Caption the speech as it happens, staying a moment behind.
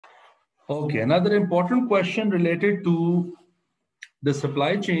Okay, another important question related to the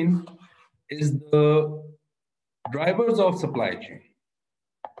supply chain is the drivers of supply chain.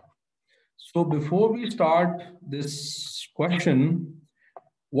 So before we start this question,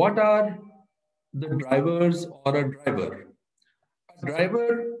 what are the drivers or a driver? A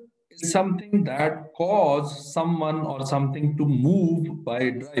driver is something that causes someone or something to move by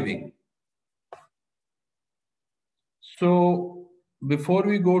driving. So before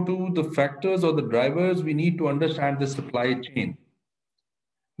we go to the factors or the drivers, we need to understand the supply chain.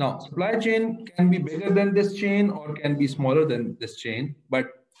 Now, supply chain can be bigger than this chain or can be smaller than this chain, but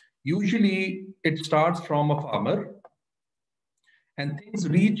usually it starts from a farmer and things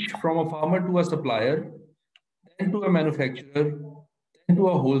reach from a farmer to a supplier, then to a manufacturer, then to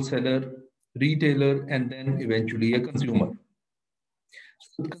a wholesaler, retailer, and then eventually a consumer.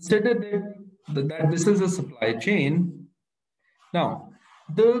 So consider that this is a supply chain. Now,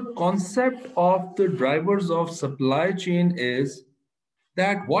 the concept of the drivers of supply chain is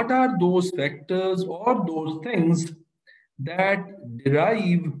that what are those factors or those things that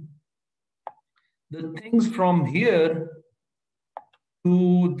derive the things from here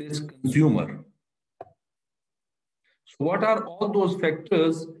to this consumer. So what are all those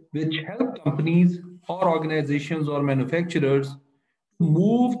factors which help companies or organizations or manufacturers to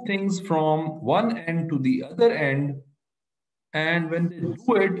move things from one end to the other end? And when they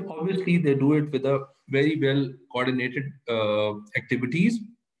do it, obviously they do it with a very well coordinated activities.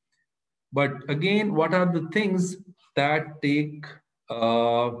 But again, what are the things that take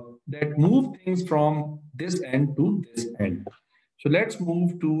that move things from this end to this end? So let's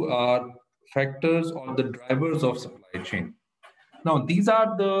move to our factors or the drivers of supply chain. Now, these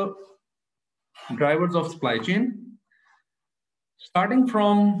are the drivers of supply chain. Starting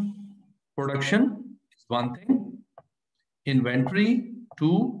from production is one thing, inventory,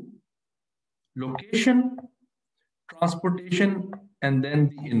 two, location, transportation, and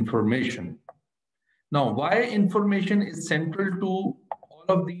then the information. Now, why information is central to all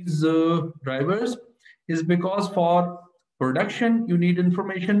of these drivers is because for production, you need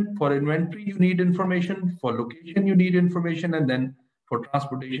information, for inventory, you need information, for location, you need information, and then for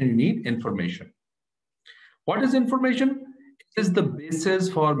transportation, you need information. What is information? It is the basis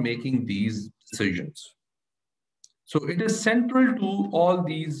for making these decisions. So it is central to all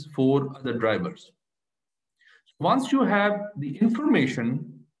these four other drivers. Once you have the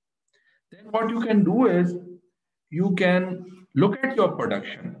information, then what you can do is you can look at your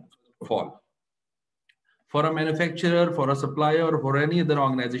production, first of all. For a manufacturer, for a supplier, or for any other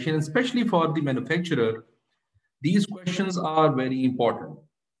organization, especially for the manufacturer, these questions are very important.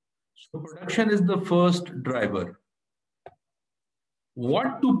 So production is the first driver.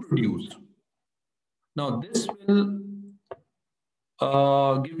 What to produce? Now, this will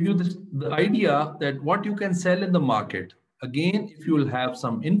give you the idea that what you can sell in the market. Again, if you will have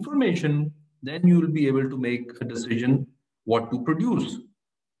some information, then you will be able to make a decision what to produce.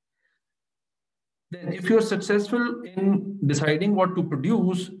 Then if you're successful in deciding what to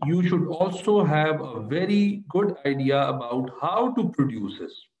produce, you should also have a very good idea about how to produce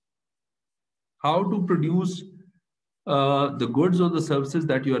this. How to produce the goods or the services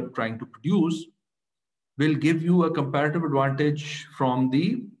that you are trying to produce will give you a comparative advantage from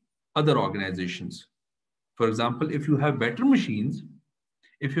the other organizations. For example, if you have better machines,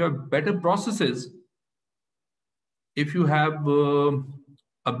 if you have better processes, if you have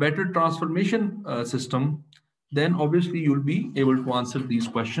a better transformation system, then obviously you'll be able to answer these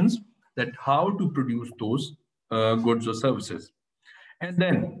questions that how to produce those goods or services. And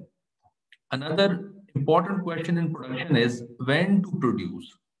then another important question in production is when to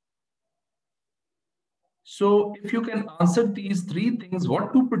produce. So if you can answer these three things,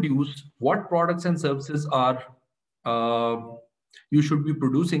 what to produce, what products and services are you should be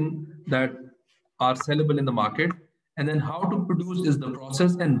producing that are sellable in the market, and then how to produce is the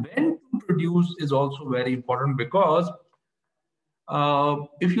process, and when to produce is also very important because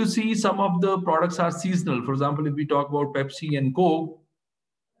if you see some of the products are seasonal. For example, if we talk about Pepsi and Coke,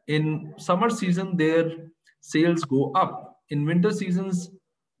 in summer season, their sales go up. In winter seasons,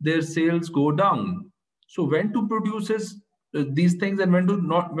 their sales go down. So when to produce these things and when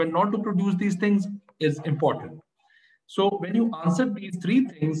not to produce these things is important. So when you answer these three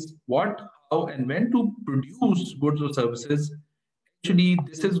things, what, how, and when to produce goods or services, actually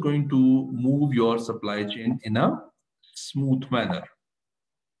this is going to move your supply chain in a smooth manner.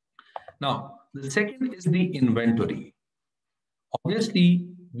 Now, the second is the inventory. Obviously,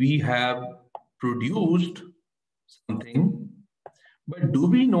 we have produced something, but do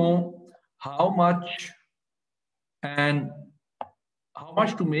we know how much and how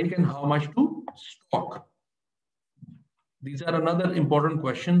much to make and how much to stock. These are another important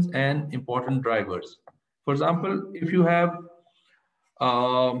questions and important drivers. For example, if you have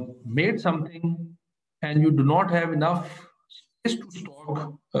made something and you do not have enough space to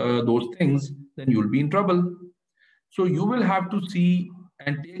stock those things, then you'll be in trouble. So you will have to see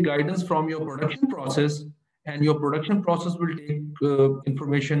and take guidance from your production process, and your production process will take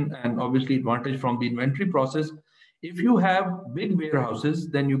information and obviously advantage from the inventory process. If you have big warehouses,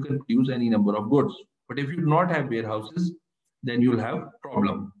 then you can produce any number of goods. But if you do not have warehouses, then you'll have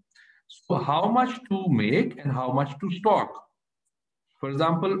problem. So how much to make and how much to stock? For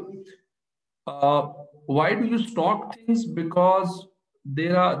example, uh, why do you stock things? Because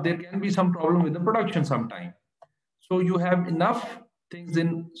there can be some problem with the production sometime. So you have enough things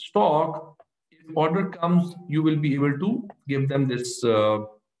in stock. If order comes, you will be able to give them this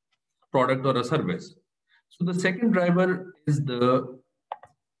product or a service. So the second driver is the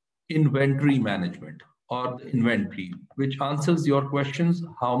inventory management or the inventory, which answers your questions,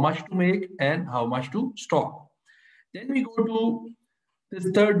 how much to make and how much to stock. Then we go to this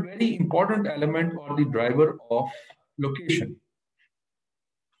third very important element or the driver of location.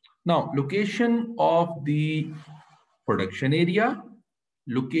 Now, location of the production area,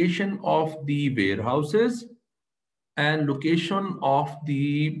 location of the warehouses, and location of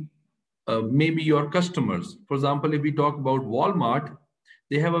the maybe your customers. For example, if we talk about Walmart,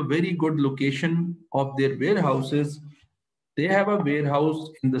 they have a very good location of their warehouses. They have a warehouse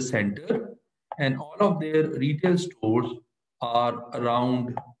in the center, and all of their retail stores are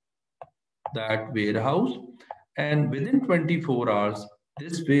around that warehouse. And within 24 hours,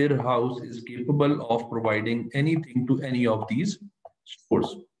 this warehouse is capable of providing anything to any of these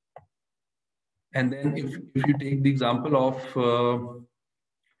stores. And then if you take the example of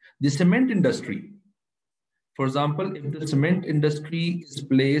the cement industry, for example, if the cement industry is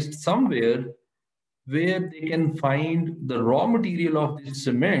placed somewhere where they can find the raw material of this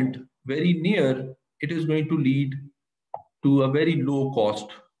cement very near, it is going to lead to a very low cost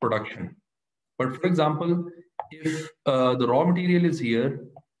production. But for example, if the raw material is here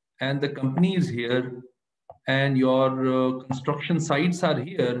and the company is here and your construction sites are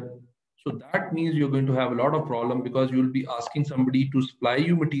here, so that means you're going to have a lot of problem because you'll be asking somebody to supply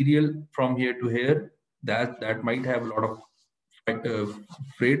you material from here to here. That might have a lot of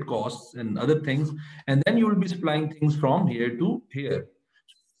freight costs and other things, and then you will be supplying things from here to here.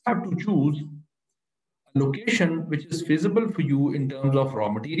 So you have to choose a location which is feasible for you in terms of raw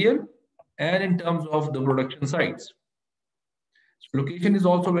material and in terms of the production sites. So location is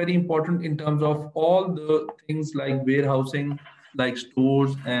also very important in terms of all the things like warehousing, like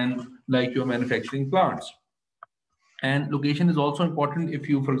stores, and like your manufacturing plants. And location is also important if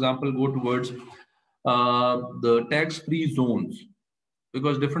you, for example, go towards the tax-free zones,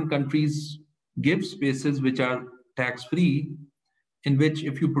 because different countries give spaces which are tax-free, in which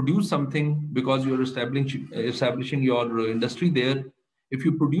if you produce something, because you're establishing your industry there, if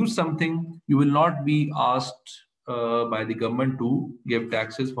you produce something, you will not be asked by the government to give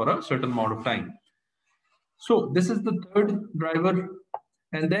taxes for a certain amount of time. So this is the third driver.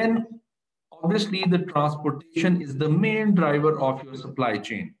 And then obviously the transportation is the main driver of your supply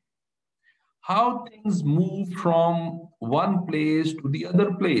chain. How things move from one place to the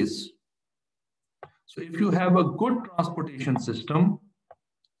other place. So if you have a good transportation system,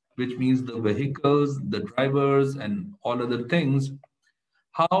 which means the vehicles, the drivers, and all other things,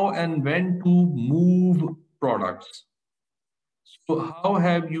 how and when to move products. So how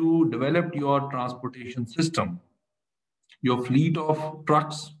have you developed your transportation system, your fleet of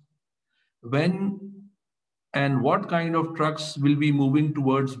trucks? When and what kind of trucks will be moving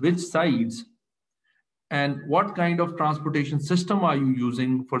towards which sides? And what kind of transportation system are you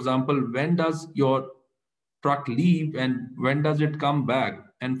using? For example, when does your truck leave and when does it come back?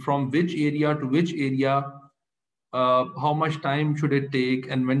 And from which area to which area? How much time should it take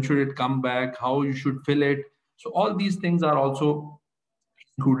and when should it come back? How you should fill it? So all these things are also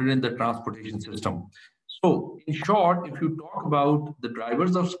included in the transportation system. So in short, if you talk about the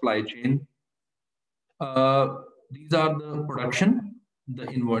drivers of supply chain, these are the production, the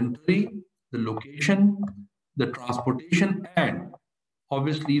inventory, the location, the transportation, and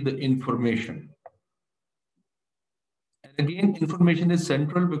obviously the information. And again, information is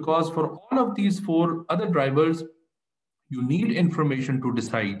central because for all of these four other drivers, you need information to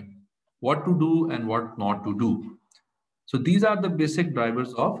decide what to do and what not to do. So these are the basic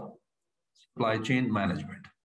drivers of supply chain management.